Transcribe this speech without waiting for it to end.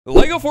The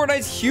LEGO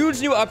Fortnite's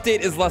huge new update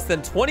is less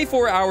than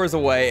 24 hours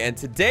away, and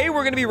today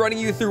we're going to be running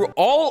you through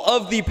all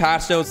of the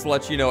patch notes to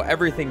let you know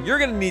everything you're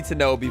going to need to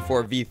know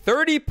before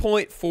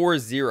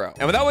v30.40.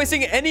 And without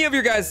wasting any of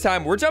your guys'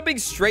 time, we're jumping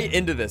straight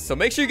into this. So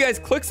make sure you guys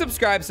click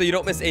subscribe so you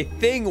don't miss a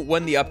thing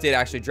when the update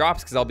actually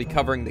drops, because I'll be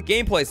covering the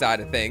gameplay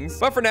side of things.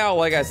 But for now,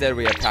 like I said,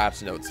 we have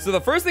patch notes. So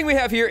the first thing we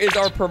have here is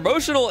our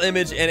promotional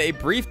image and a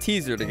brief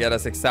teaser to get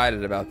us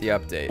excited about the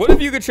update. What if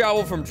you could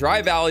travel from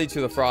Dry Valley to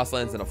the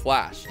Frostlands in a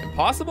flash?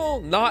 Impossible?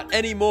 Not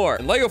anymore.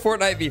 In LEGO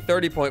Fortnite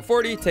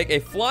v30.40, take a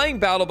flying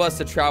battle bus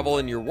to travel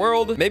in your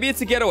world. Maybe it's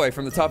a getaway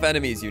from the tough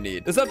enemies you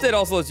need. This update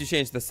also lets you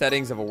change the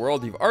settings of a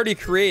world you've already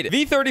created.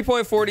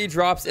 v30.40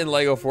 drops in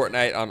LEGO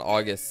Fortnite on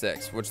August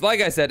 6th, which, like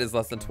I said, is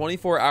less than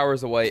 24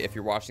 hours away if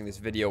you're watching this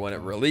video when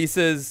it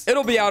releases.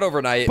 It'll be out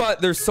overnight,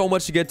 but there's so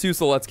much to get to,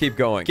 so let's keep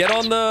going. Get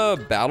on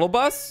the battle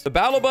bus. The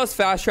battle bus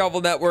fast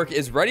travel network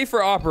is ready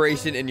for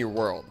operation in your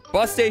world.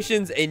 Bus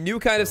stations, a new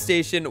kind of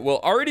station, will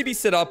already be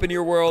set up in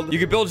your world. You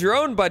can build your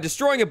own by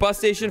destroying a bus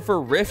station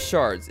for rift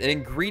shards, an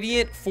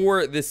ingredient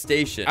for this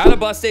station. At a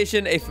bus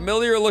station, a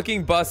familiar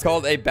looking bus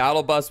called a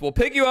battle bus will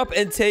pick you up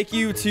and take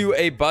you to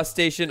a bus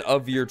station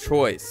of your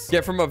choice.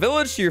 Get from a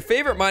village to your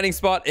favorite mining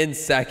spot in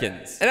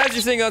seconds. And as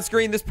you're seeing on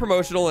screen, this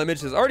promotional image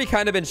has already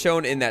kind of been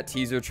shown in that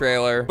teaser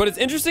trailer, but it's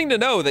interesting to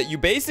know that you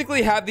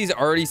basically have these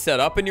already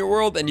set up in your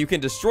world, and you can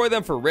destroy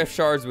them for rift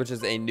shards, which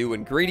is a new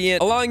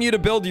ingredient, allowing you to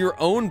build your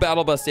own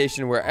battle bus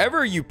station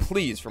wherever you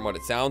please, from what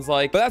it sounds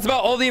like. But that's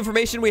about all the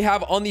information we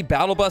have on the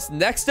battle bus.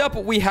 Next up,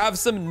 we have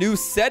some new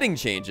setting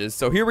changes.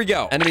 So here we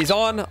go. Enemies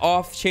on,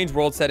 off, change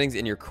world settings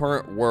in your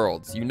current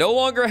worlds. You no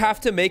longer have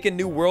to make a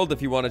new world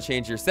if you want to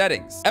change your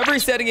settings. Every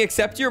setting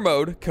except your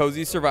mode,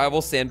 cozy,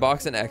 survival,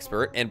 sandbox, and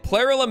expert, and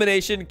player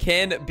elimination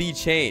can be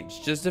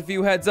changed. Just a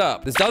few heads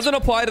up. This doesn't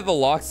apply to the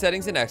locked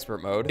settings in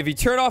expert mode. If you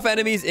turn off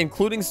enemies,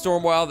 including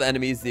Stormwild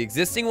enemies, the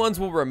existing ones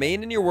will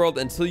remain in your world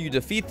until you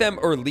defeat them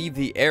or leave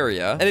the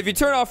area. And if you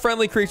turn off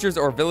friendly creatures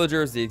or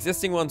villagers, the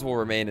existing ones will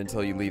remain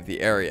until you leave the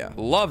area.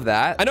 Love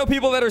that. I know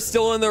people that are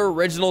still in their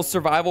original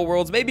survival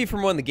worlds, maybe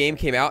from when the game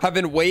came out, have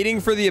been waiting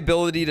for the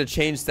ability to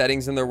change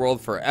settings in their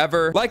world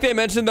forever. Like they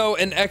mentioned though,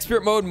 in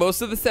expert mode,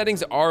 most of the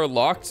settings are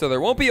locked, so there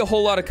won't be a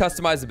whole lot of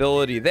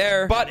customizability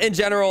there. But in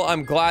general,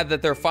 I'm glad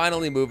that they're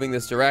finally moving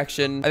this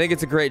direction. I think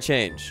it's a great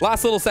change.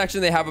 Last little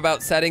section they have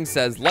about settings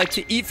says, like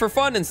to eat for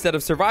fun instead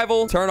of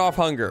survival, turn off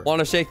hunger. Want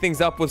to shake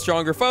things up with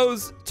stronger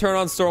foes? Turn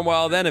on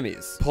Stormwild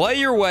enemies. Play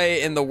your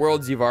way in the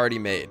worlds you've already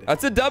made.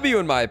 That's a W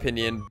in my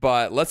opinion,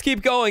 but let's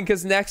keep going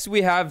because next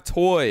we have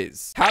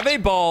toys. Have a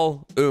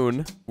ball,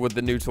 with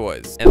the new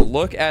toys. And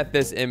look at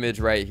this image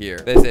right here.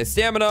 They say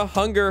stamina,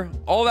 hunger,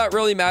 all that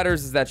really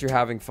matters is that you're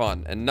having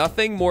fun, and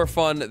nothing more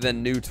fun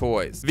than new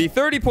toys.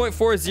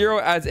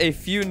 v30.40 adds a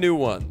few new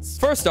ones.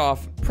 First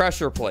off,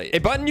 pressure plate, a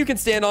button you can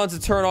stand on to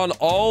turn on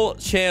all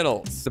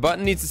channels. The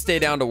button needs to stay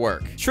down to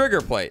work.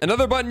 Trigger plate,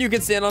 another button you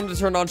can stand on to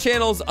turn on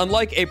channels.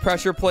 Unlike a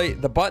pressure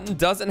plate, the button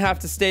doesn't have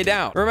to stay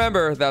down.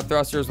 Remember that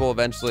thrusters will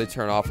eventually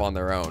turn off on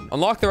their own.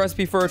 Unlock the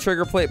recipe for a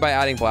trigger plate by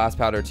adding blast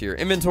powder to your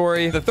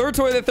inventory. The third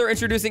toy that they're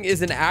introducing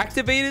is an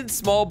activated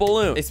small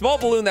balloon, a small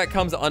balloon that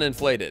comes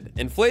uninflated.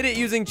 Inflate it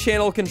using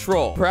channel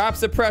control.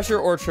 Perhaps a pressure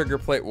or trigger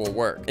plate will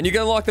work, and you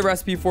can unlock the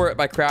recipe for it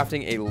by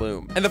crafting a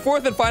loom. And the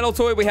fourth and final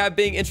toy we have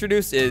being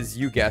introduced is,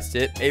 you guessed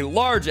it, a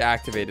large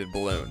activated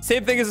balloon.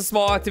 Same thing as a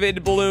small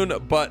activated balloon,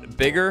 but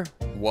bigger.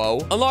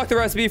 Whoa. Unlock the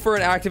recipe for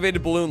an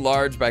activated balloon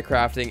large by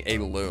crafting a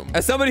loom.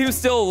 As somebody who's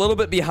still a little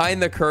bit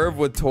behind the curve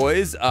with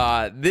toys,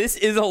 this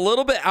is a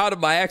little bit out of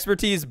my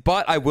expertise,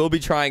 but I will be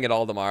trying it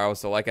all tomorrow.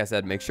 So like I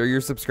said, make sure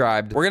you're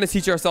subscribed. We're going to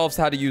teach ourselves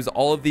how to use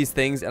all of these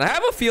things, and I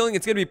have a feeling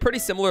it's going to be pretty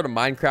similar to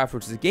Minecraft,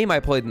 which is a game I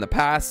played in the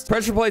past.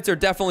 Pressure plates are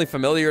definitely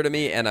familiar to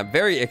me, and I'm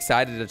very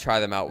excited to try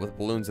them out with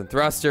balloons and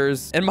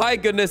thrusters. And my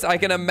goodness, I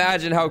can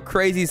imagine how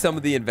crazy some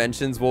of the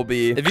inventions will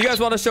be. If you guys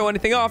want to show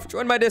anything off,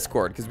 join my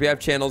Discord, because we have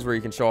channels where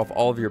you can show off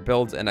all of your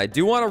builds, and I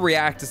do want to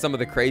react to some of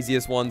the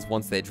craziest ones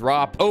once they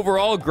drop.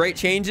 Overall, great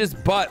changes,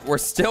 but we're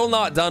still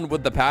not done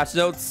with the patch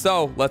notes,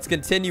 so let's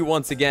continue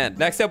once again.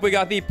 Next up, we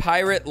got the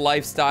Pirate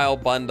Lifestyle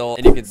Bundle,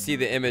 and you can see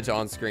the image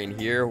on screen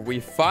here. We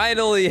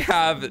finally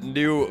have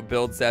new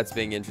build sets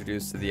being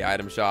introduced to the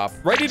item shop.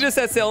 Ready to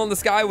set sail in the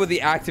sky with the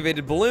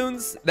activated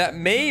balloons. That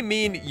may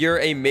mean you're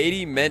a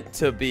matey meant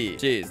to be.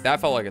 Jeez, that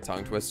felt like a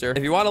tongue twister.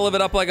 If you want to live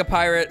it up like a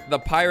pirate, the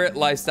Pirate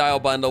Lifestyle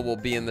Bundle will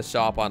be in the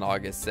shop on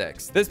August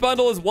 6th. This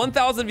bundle is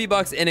 1,000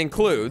 V-Bucks and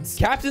includes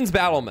Captain's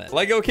Battlement,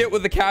 Lego kit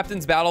with the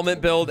Captain's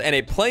Battlement build, and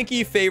a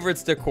Planky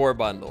Favorites decor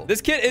bundle. This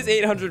kit is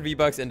 800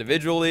 V-Bucks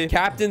individually.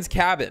 Captain's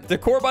Cabin,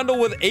 decor bundle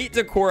with 8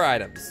 decor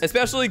items,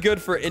 especially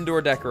good for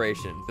indoor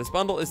decoration. This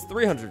bundle is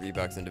 300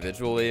 V-Bucks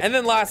individually. And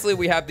then lastly,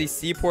 we have the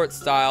Seaport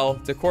Style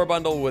decor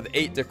bundle with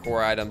 8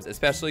 decor items,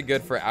 especially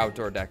good for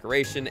outdoor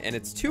decoration, and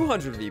it's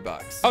 200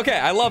 V-Bucks. Okay,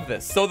 I love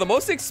this. So the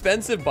most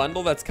expensive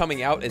bundle that's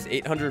coming out is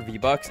 800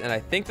 V-Bucks, and I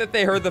think that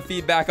they heard the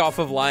feedback off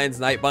of Lion's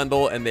Night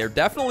bundle, and they they're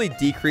definitely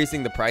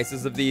decreasing the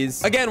prices of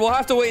these. Again, we'll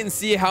have to wait and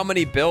see how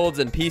many builds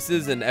and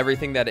pieces and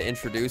everything that it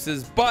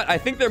introduces, but I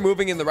think they're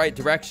moving in the right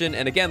direction.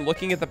 And again,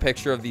 looking at the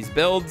picture of these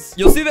builds,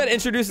 you'll see that it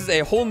introduces a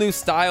whole new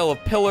style of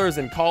pillars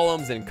and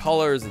columns and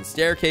colors and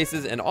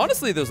staircases, and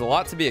honestly, there's a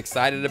lot to be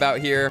excited about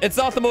here. It's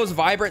not the most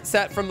vibrant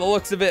set from the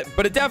looks of it,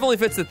 but it definitely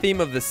fits the theme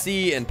of the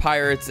sea and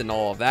pirates and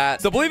all of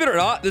that. So believe it or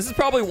not, this is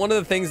probably one of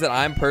the things that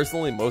I'm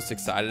personally most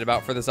excited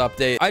about for this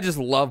update. I just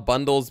love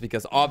bundles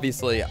because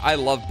obviously I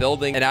love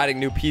building and adding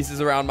new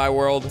pieces around my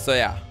world. So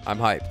yeah, I'm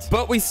hyped.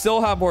 But we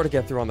still have more to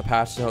get through on the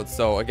patch notes.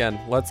 So again,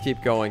 let's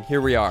keep going.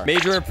 Here we are.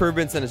 Major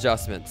improvements and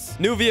adjustments.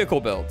 New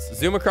vehicle builds.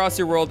 Zoom across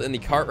your world in the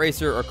kart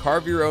racer or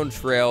carve your own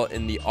trail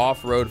in the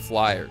off-road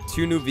flyer.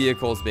 2 new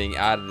vehicles being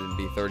added in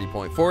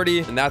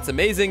v30.40, and that's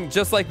amazing.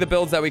 Just like the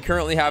builds that we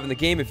currently have in the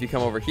game, if you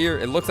come over here,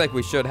 it looks like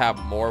we should have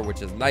more,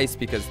 which is nice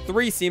because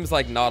 3 seems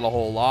like not a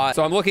whole lot.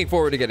 So I'm looking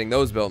forward to getting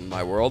those built in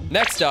my world.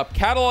 Next up,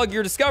 catalog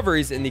your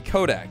discoveries in the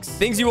codex.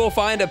 Things you will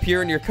find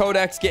appear in your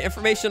codex. Get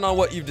information on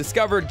what you've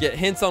discovered, get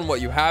hints on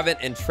what you haven't,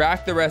 and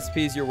track the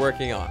recipes you're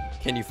working on.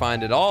 Can you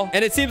find it all?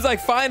 And it seems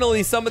like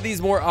finally some of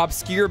these more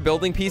obscure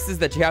building pieces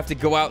that you have to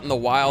go out in the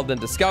wild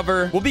and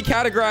discover will be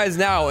categorized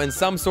now in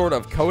some sort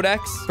of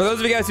codex. For those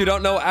of you guys who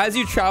don't know, as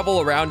you travel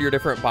around your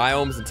different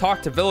biomes and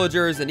talk to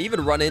villagers and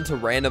even run into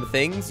random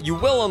things, you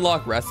will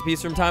unlock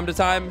recipes from time to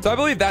time. So I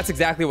believe that's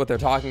exactly what they're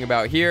talking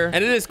about here.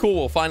 And it is cool.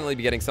 We'll finally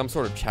be getting some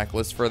sort of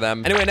checklist for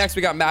them. Anyway, next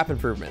we got map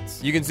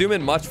improvements. You can zoom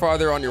in much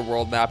farther on your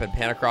world map and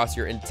pan across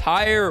your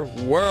entire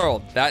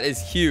world. That is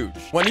huge.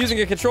 When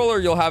using a controller,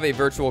 you'll have a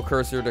virtual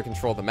cursor to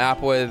control the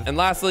map with. And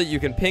lastly, you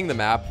can ping the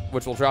map,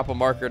 which will drop a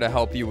marker to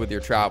help you with your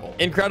travel.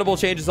 Incredible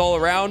changes all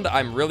around.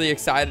 I'm really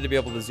excited to be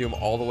able to zoom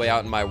all the way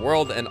out in my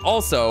world. And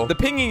also, the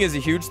pinging is a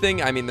huge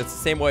thing. I mean, that's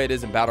the same way it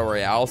is in Battle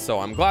Royale. So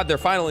I'm glad they're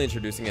finally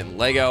introducing it in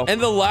Lego. And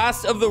the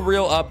last of the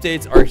real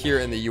updates are here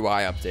in the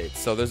UI updates.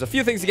 So there's a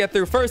few things to get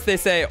through. First, they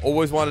say,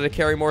 always wanted to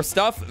carry more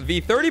stuff.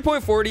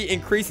 v30.40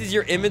 increases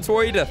your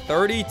inventory to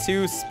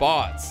 32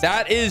 spots.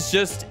 That is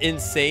just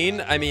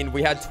insane. I mean,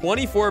 we had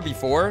 24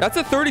 before. That's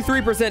a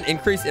 33%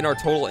 increase in our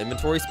total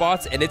inventory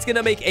spots, and it's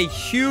gonna make a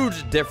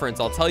huge difference.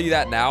 I'll tell you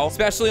that now,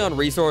 especially on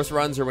resource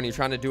runs or when you're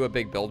trying to do a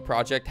big build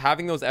project.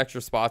 Having those extra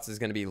spots is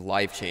gonna be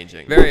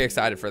life-changing. Very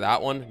excited for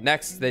that one.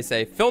 Next, they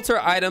say filter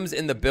items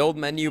in the build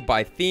menu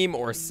by theme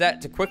or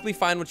set to quickly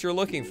find what you're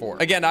looking for.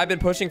 Again, I've been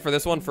pushing for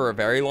this one for a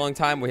very long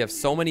time. We have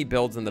so many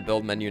builds in the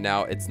build menu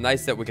now. It's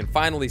nice that we can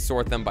finally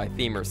sort them by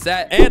theme or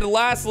set. And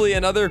lastly,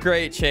 another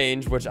great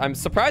change, which I'm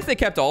surprised they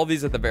kept all of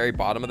these at the very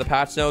bottom of the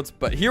patch notes,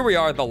 but here we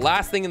are. The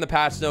last thing in the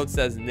patch notes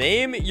says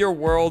name your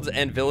worlds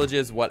and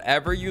villages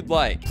whatever you'd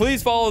like.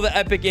 Please follow the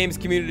Epic Games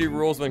community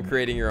rules when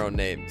creating your own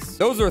names.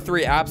 Those are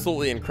 3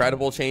 absolutely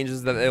incredible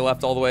changes that they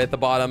left all the way at the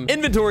bottom.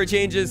 Inventory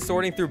changes,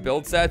 sorting through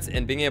build sets,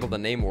 and being able to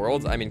name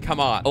worlds. I mean, come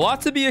on. A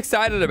lot to be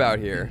excited about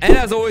here. And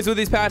as always with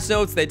these patch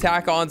notes, they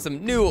tack on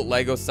some new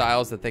Lego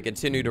styles that they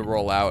continue to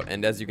roll out.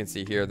 And as you can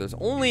see here, there's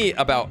only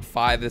about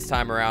 5 this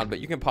time around, but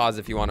you can pause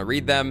if you want to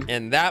read them.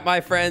 And that,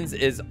 my friends,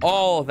 is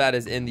all that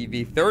is in the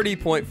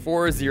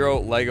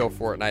v30.40 Lego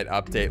Fortnite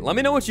update. Let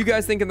me know what you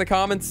guys think in the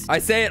comments. I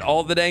say it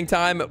all the dang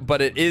time,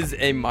 but it is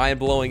a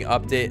mind-blowing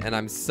update, and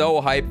I'm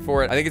so hyped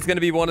for it. I think it's going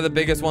to be one of the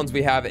biggest ones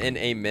we have in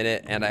a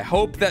minute, and I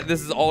hope that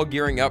this is all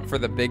gearing up for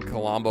the big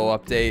Colombo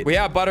update. We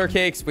have butter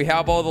cakes, we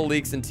have all the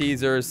leaks and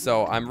teasers,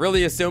 so I'm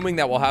really assuming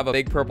that we'll have a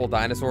big purple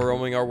dinosaur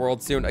roaming our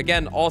world soon.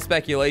 Again, all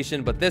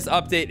speculation, but this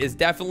update is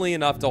definitely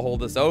enough to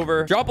hold us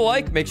over. Drop a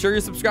like, make sure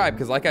you subscribe,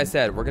 because like I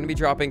said, we're going to be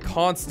dropping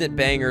constant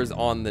bangers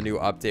on the new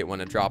update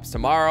when it drops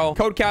tomorrow.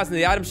 Code CAS in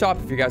the item shop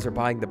if you guys are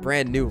buying the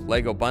brand new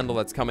Lego bundle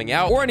that's coming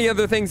out, or any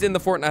other things in the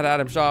Fortnite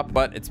item shop.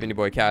 But it's been your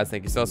boy Kaz.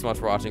 Thank you so much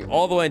for watching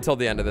all the way until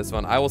the end of this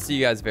one. I will see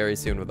you guys very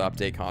soon with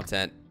update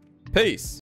content. Peace.